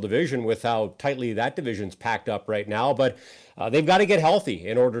Central Division with how tightly that division's packed up right now. But they've got to get healthy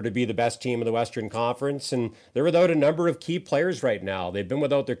in order to be the best team in the Western Conference. And they're without a number of key players right now. They've been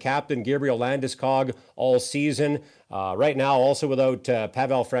without their captain, Gabriel Landeskog, all season. Right now, also without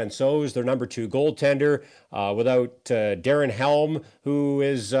Pavel Francouz, their number 2 goaltender, without Darren Helm, who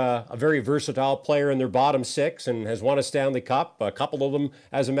is a very versatile player in their bottom 6 and has won a Stanley Cup, a couple of them,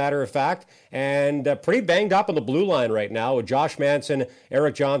 as a matter of fact, and pretty banged up on the blue line right now with Josh Manson,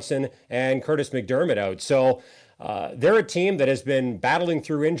 Eric Johnson, and Curtis McDermott out. So they're a team that has been battling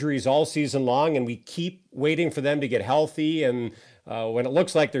through injuries all season long, and we keep waiting for them to get healthy. And when it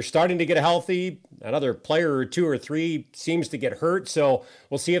looks like they're starting to get healthy, another player or 2 or 3 seems to get hurt. So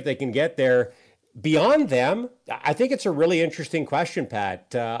we'll see if they can get there. Beyond them, I think it's a really interesting question,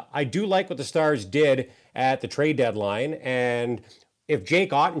 Pat. I do like what the Stars did at the trade deadline. And if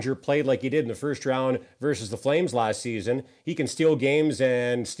Jake Ottinger played like he did in the first round versus the Flames last season, he can steal games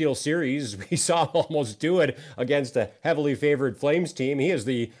and steal series. We saw him almost do it against a heavily favored Flames team. He is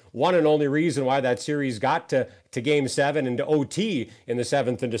the one and only reason why that series got to Game 7 and to OT in the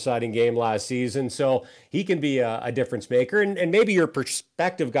 7th and deciding game last season. So he can be a difference maker. And maybe your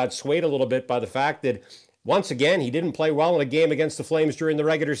perspective got swayed a little bit by the fact that, once again, he didn't play well in a game against the Flames during the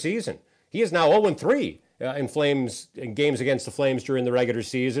regular season. He is now 0-3. In games against the Flames during the regular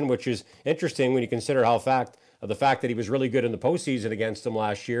season, which is interesting when you consider the fact that he was really good in the postseason against them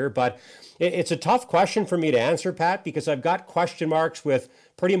last year. But it's a tough question for me to answer, Pat, because I've got question marks with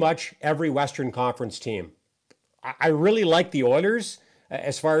pretty much every Western Conference team. I really like the Oilers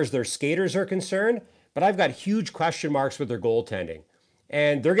as far as their skaters are concerned, but I've got huge question marks with their goaltending.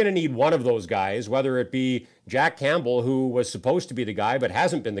 And they're going to need one of those guys, whether it be Jack Campbell, who was supposed to be the guy but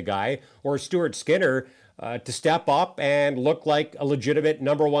hasn't been the guy, or Stuart Skinner, to step up and look like a legitimate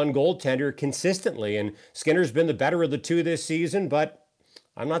number 1 goaltender consistently. And Skinner's been the better of the 2 this season, but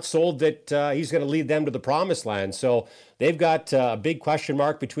I'm not sold that he's going to lead them to the promised land. So they've got a big question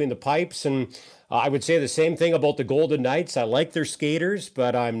mark between the pipes. And I would say the same thing about the Golden Knights. I like their skaters,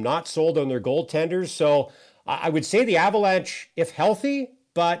 but I'm not sold on their goaltenders. So I would say the Avalanche, if healthy,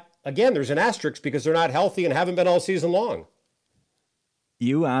 but again, there's an asterisk because they're not healthy and haven't been all season long.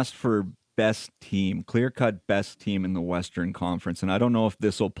 You asked for best team, clear-cut best team in the Western Conference, and I don't know if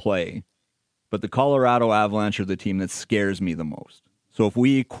this will play, but the Colorado Avalanche are the team that scares me the most. So if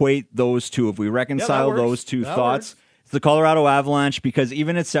we equate those two, if we reconcile those two thoughts, it's the Colorado Avalanche, because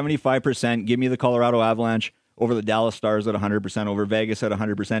even at 75%, give me the Colorado Avalanche over the Dallas Stars at 100%, over Vegas at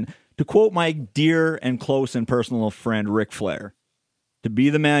 100%. To quote my dear and close and personal friend Ric Flair, to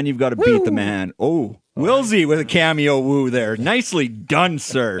be the man, you've got to beat the man. Oh, Wilsey with a cameo woo there. Nicely done,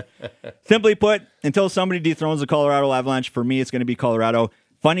 sir. Simply put, until somebody dethrones the Colorado Avalanche, for me, it's going to be Colorado.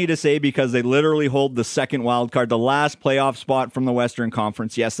 Funny to say because they literally hold the second wild card, the last playoff spot from the Western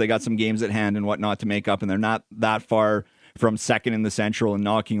Conference. Yes, they got some games at hand and whatnot to make up, and they're not that far from second in the Central and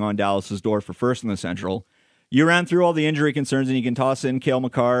knocking on Dallas's door for first in the Central. You ran through all the injury concerns, and you can toss in Cale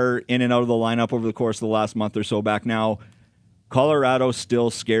Makar in and out of the lineup over the course of the last month or so back now. Colorado still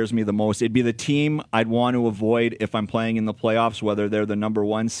scares me the most. It'd be the team I'd want to avoid if I'm playing in the playoffs, whether they're the number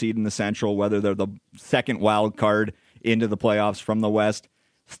 1 seed in the Central, whether they're the second wild card into the playoffs from the West.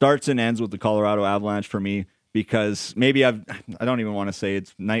 Starts and ends with the Colorado Avalanche for me, because maybe I don't even want to say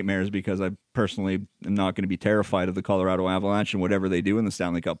it's nightmares, because I personally am not going to be terrified of the Colorado Avalanche and whatever they do in the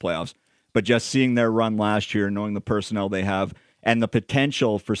Stanley Cup playoffs. But just seeing their run last year, knowing the personnel they have, and the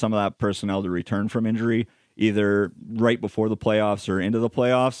potential for some of that personnel to return from injury, either right before the playoffs or into the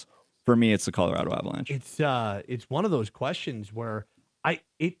playoffs, for me, it's the Colorado Avalanche. It's one of those questions where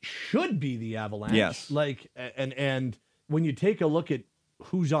it should be the Avalanche. Yes. And when you take a look at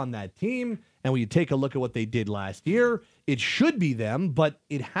who's on that team, and when you take a look at what they did last year, it should be them, but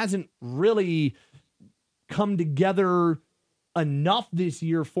it hasn't really come together enough this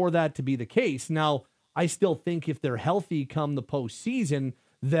year for that to be the case. Now, I still think if they're healthy come the postseason,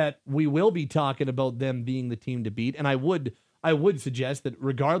 that we will be talking about them being the team to beat. And I would suggest that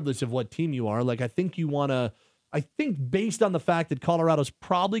regardless of what team you are, I think based on the fact that Colorado's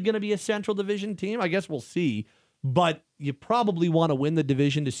probably going to be a Central Division team, I guess we'll see, but you probably want to win the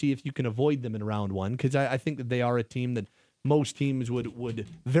division to see if you can avoid them in round 1, because I think that they are a team that most teams would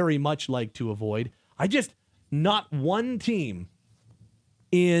very much like to avoid. Not one team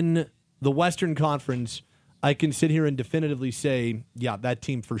in the Western Conference I can sit here and definitively say, yeah, that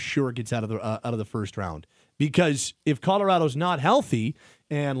team for sure gets out of the first round. Because if Colorado's not healthy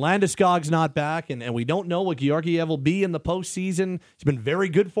and Landeskog's not back, and we don't know what Georgiev will be in the postseason, it's been very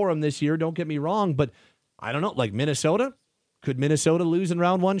good for him this year, don't get me wrong, but I don't know, like Minnesota? Could Minnesota lose in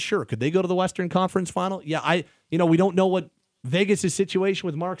round 1? Sure. Could they go to the Western Conference final? Yeah, we don't know what Vegas' situation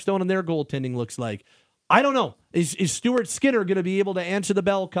with Mark Stone and their goaltending looks like. I don't know. Is Stuart Skinner going to be able to answer the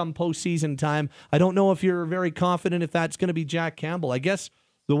bell come postseason time? I don't know if you're very confident if that's going to be Jack Campbell. I guess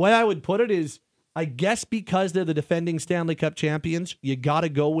the way I would put it is, I guess because they're the defending Stanley Cup champions, you got to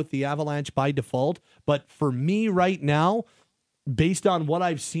go with the Avalanche by default. But for me right now, based on what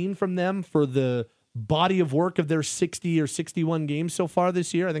I've seen from them for the body of work of their 60 or 61 games so far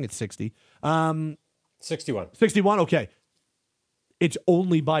this year, I think it's 60. 61. 61, okay. It's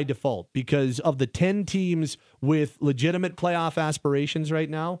only by default because of the 10 teams with legitimate playoff aspirations right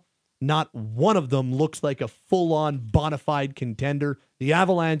now, not one of them looks like a full-on bona fide contender. The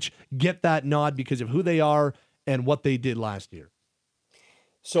Avalanche get that nod because of who they are and what they did last year.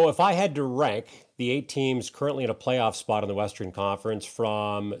 So if I had to rank the 8 teams currently in a playoff spot in the Western Conference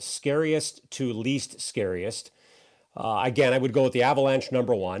from scariest to least scariest, again, I would go with the Avalanche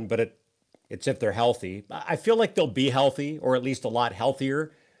number 1, but it's if they're healthy. I feel like they'll be healthy, or at least a lot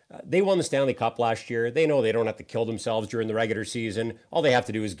healthier. They won the Stanley Cup last year. They know they don't have to kill themselves during the regular season. All they have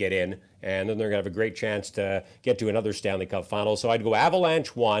to do is get in, and then they're going to have a great chance to get to another Stanley Cup final. So I'd go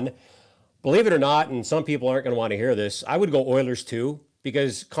Avalanche 1. Believe it or not, and some people aren't going to want to hear this, I would go Oilers 2,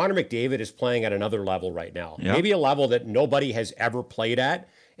 because Connor McDavid is playing at another level right now. Yep. Maybe a level that nobody has ever played at,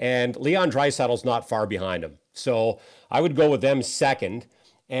 and Leon Draisaitl's not far behind him. So I would go with them second.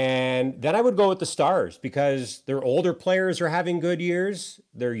 And then I would go with the Stars, because their older players are having good years.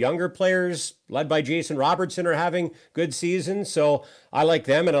 Their younger players, led by Jason Robertson, are having good seasons. So I like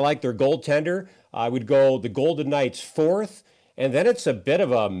them, and I like their goaltender. I would go the Golden Knights 4th. And then it's a bit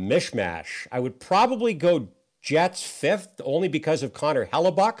of a mishmash. I would probably go Jets 5th, only because of Connor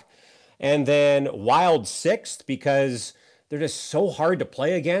Hellebuck. And then Wild 6th, because they're just so hard to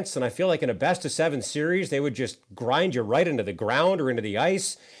play against, and I feel like in a best-of-7 series, they would just grind you right into the ground or into the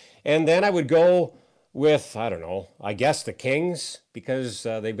ice. And then I would go with, I guess the Kings, because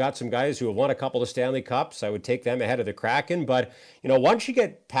they've got some guys who have won a couple of Stanley Cups. I would take them ahead of the Kraken. But, once you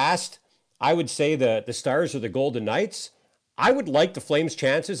get past, I would say the Stars or the Golden Knights, I would like the Flames'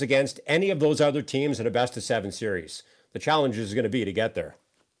 chances against any of those other teams in a best-of-7 series. The challenge is going to be to get there.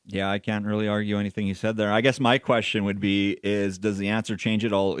 Yeah, I can't really argue anything you said there. I guess my question would be, does the answer change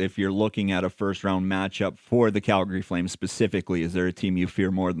at all if you're looking at a first-round matchup for the Calgary Flames specifically? Is there a team you fear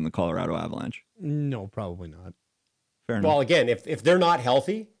more than the Colorado Avalanche? No, probably not. Fair enough. Well, again, if they're not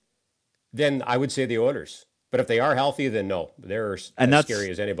healthy, then I would say the Oilers. But if they are healthy, then no. They're as scary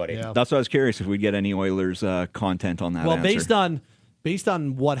as anybody. Yeah. That's why I was curious if we'd get any Oilers content on that answer. Based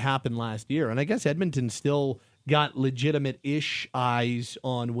on what happened last year, and I guess Edmonton still got legitimate-ish eyes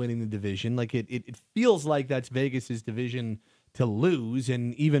on winning the division. Like it feels like that's Vegas's division to lose,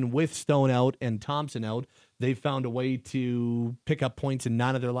 and even with Stone out and Thompson out, they found a way to pick up points in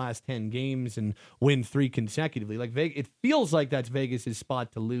 9 of their last 10 games and win 3 consecutively. Like it feels like that's Vegas's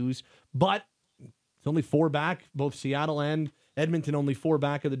spot to lose, but It's only 4 back, both Seattle and Edmonton only 4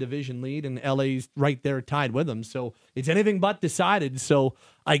 back of the division lead, and LA's right there tied with them. So it's anything but decided. So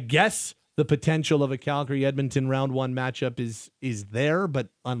I guess the potential of a Calgary-Edmonton round 1 matchup is there, but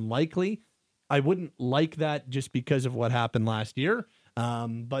unlikely. I wouldn't like that just because of what happened last year.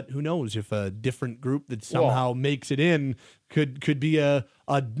 But who knows if a different group that somehow makes it in could be a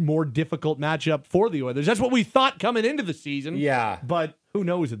more difficult matchup for the Oilers. That's what we thought coming into the season. Yeah. But who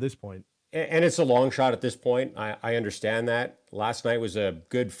knows at this point? And it's a long shot at this point. I understand that. Last night was a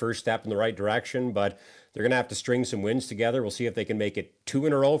good first step in the right direction, but they're going to have to string some wins together. We'll see if they can make it 2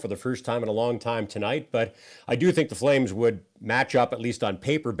 in a row for the first time in a long time tonight. But I do think the Flames would match up, at least on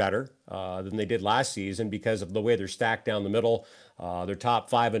paper, better than they did last season because of the way they're stacked down the middle. They're top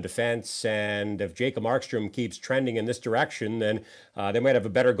 5 in defense. And if Jacob Markstrom keeps trending in this direction, then they might have a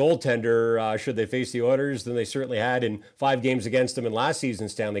better goaltender should they face the Oilers than they certainly had in 5 games against them in last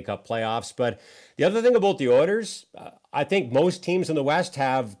season's Stanley Cup playoffs. But the other thing about the Oilers, I think most teams in the West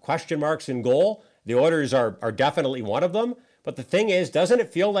have question marks in goal. The Oilers are definitely one of them. But the thing is, doesn't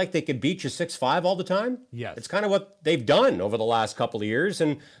it feel like they could beat you 6-5 all the time? Yes. It's kind of what they've done over the last couple of years,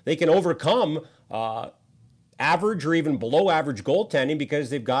 and they can overcome average or even below average goaltending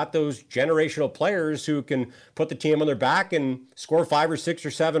because they've got those generational players who can put the team on their back and score 5 or 6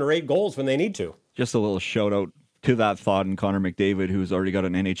 or 7 or 8 goals when they need to. Just a little shout out to that thought and Connor McDavid, who's already got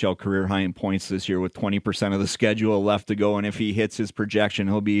an NHL career high in points this year with 20% of the schedule left to go. And if he hits his projection,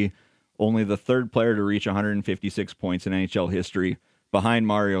 he'll be only the 3rd player to reach 156 points in NHL history, behind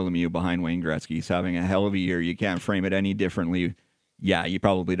Mario Lemieux, behind Wayne Gretzky. He's having a hell of a year. You can't frame it any differently. Yeah, you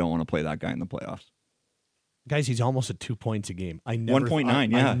probably don't want to play that guy in the playoffs. Guys, he's almost at 2 points a game.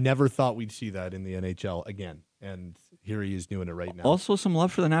 1.9, yeah. I never thought we'd see that in the NHL again. And here he is doing it right now. Also, some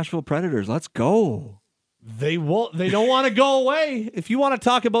love for the Nashville Predators. Let's go. They don't want to go away. If you want to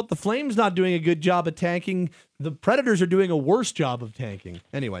talk about the Flames not doing a good job of tanking, the Predators are doing a worse job of tanking.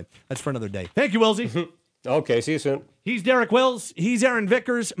 Anyway, that's for another day. Thank you, Wilsey. Okay, see you soon. He's Derek Wills. He's Aaron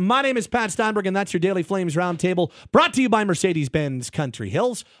Vickers. My name is Pat Steinberg, and that's your Daily Flames Roundtable, brought to you by Mercedes-Benz Country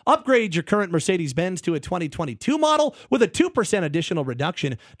Hills. Upgrade your current Mercedes-Benz to a 2022 model with a 2% additional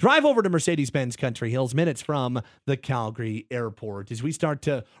reduction. Drive over to Mercedes-Benz Country Hills, minutes from the Calgary Airport. As we start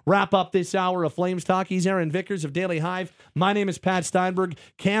to wrap up this hour of Flames talk, he's Aaron Vickers of Daily Hive. My name is Pat Steinberg.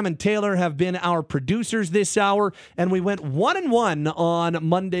 Cam and Taylor have been our producers this hour, and we went 1-1 on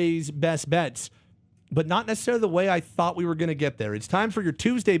Monday's Best Bets, but not necessarily the way I thought we were going to get there. It's time for your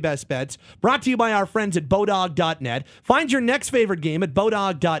Tuesday Best Bets, brought to you by our friends at Bodog.net. Find your next favorite game at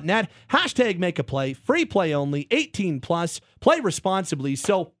Bodog.net. Hashtag make a play, free play only, 18 plus, play responsibly.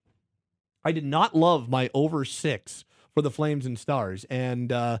 So I did not love my over 6 for the Flames and Stars. And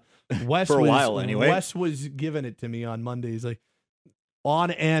Wes for a while anyway. Wes was giving it to me on Mondays, like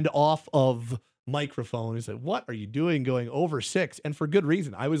on and off of microphone. He said, "What are you doing going over 6?" And for good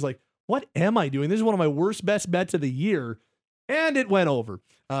reason. I was like, what am I doing? This is one of my worst best bets of the year. And it went over.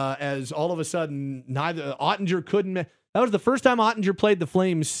 As all of a sudden, neither Ottinger couldn't. That was the first time Ottinger played the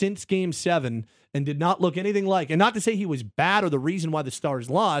Flames since Game 7 and did not look anything like, and not to say he was bad or the reason why the Stars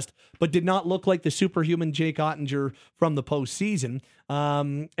lost, but did not look like the superhuman Jake Ottinger from the postseason.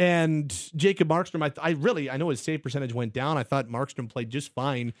 And Jacob Markstrom, I know his save percentage went down. I thought Markstrom played just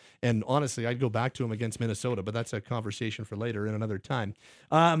fine. And honestly, I'd go back to him against Minnesota, but that's a conversation for later in another time.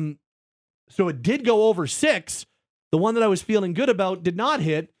 So it did go over 6. The one that I was feeling good about did not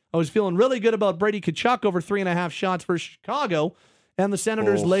hit. I was feeling really good about Brady Tkachuk over 3.5 shots for Chicago. And the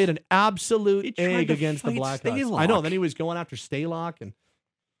Senators laid an absolute egg against the Blackhawks. Stalock. I know. Then he was going after Stalock, and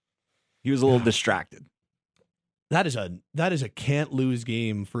he was a little distracted. That is a can't lose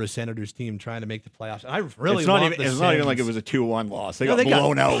game for a Senators team trying to make the playoffs. I really It's not even like it was a 2-1 loss. They got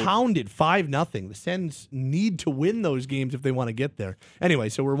blown out. Pounded 5-0. The Sens need to win those games if they want to get there. Anyway,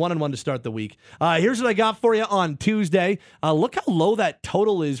 so we're 1-1 to start the week. Here's what I got for you on Tuesday. Look how low that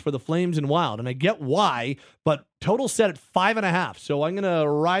total is for the Flames and Wild, and I get why, but total set at 5.5. So I'm gonna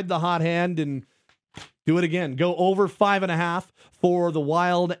ride the hot hand and do it again. Go over 5.5 for the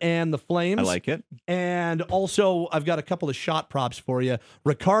Wild and the Flames. I like it. And also, I've got a couple of shot props for you.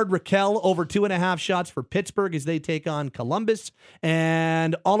 Rickard Rakell over 2.5 shots for Pittsburgh as they take on Columbus.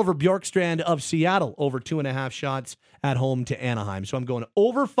 And Oliver Bjorkstrand of Seattle over 2.5 shots at home to Anaheim. So I'm going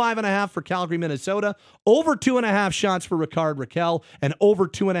over 5.5 for Calgary, Minnesota, over 2.5 shots for Rickard Rakell, and over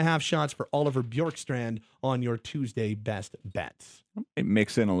 2.5 shots for Oliver Bjorkstrand on your Tuesday Best Bets.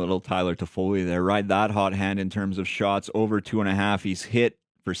 Mix in a little Tyler Toffoli there. Ride that hot hand in terms of shots. Over 2.5. He's hit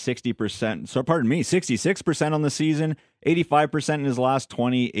for 60%. So, 66% on the season, 85% in his last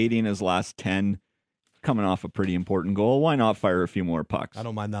 20, 80 in his last 10. coming off a pretty important goal. Why not fire a few more pucks? I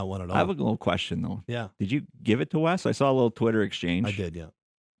don't mind that one at all. I have a little question, though. Yeah. Did you give it to Wes? I saw a little Twitter exchange. I did, yeah.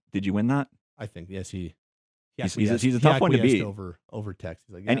 Did you win that? I think, yes, He's a tough one to beat. Over text.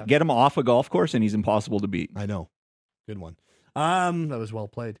 He's like, And get him off a golf course, and he's impossible to beat. I know. Good one. That was well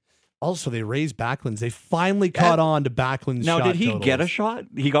played. Also, they raised Backlund's. They finally caught on to Backlund's shot Now, did he totals. get a shot?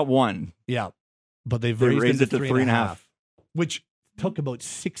 He got one. Yeah. But they've They raised it to 3.5. Which took about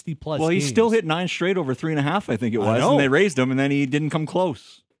 60 plus Well, he games. still hit 9 straight over 3.5, I think it I was. know. And they raised him, and then he didn't come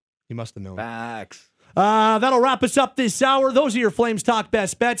close. He must have known. Facts. That'll wrap us up this hour. Those are your Flames Talk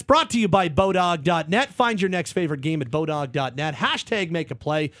Best Bets, brought to you by Bodog.net. Find your next favorite game at Bodog.net.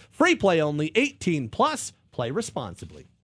 #MakeAPlay. Free play only. 18 plus. Play responsibly.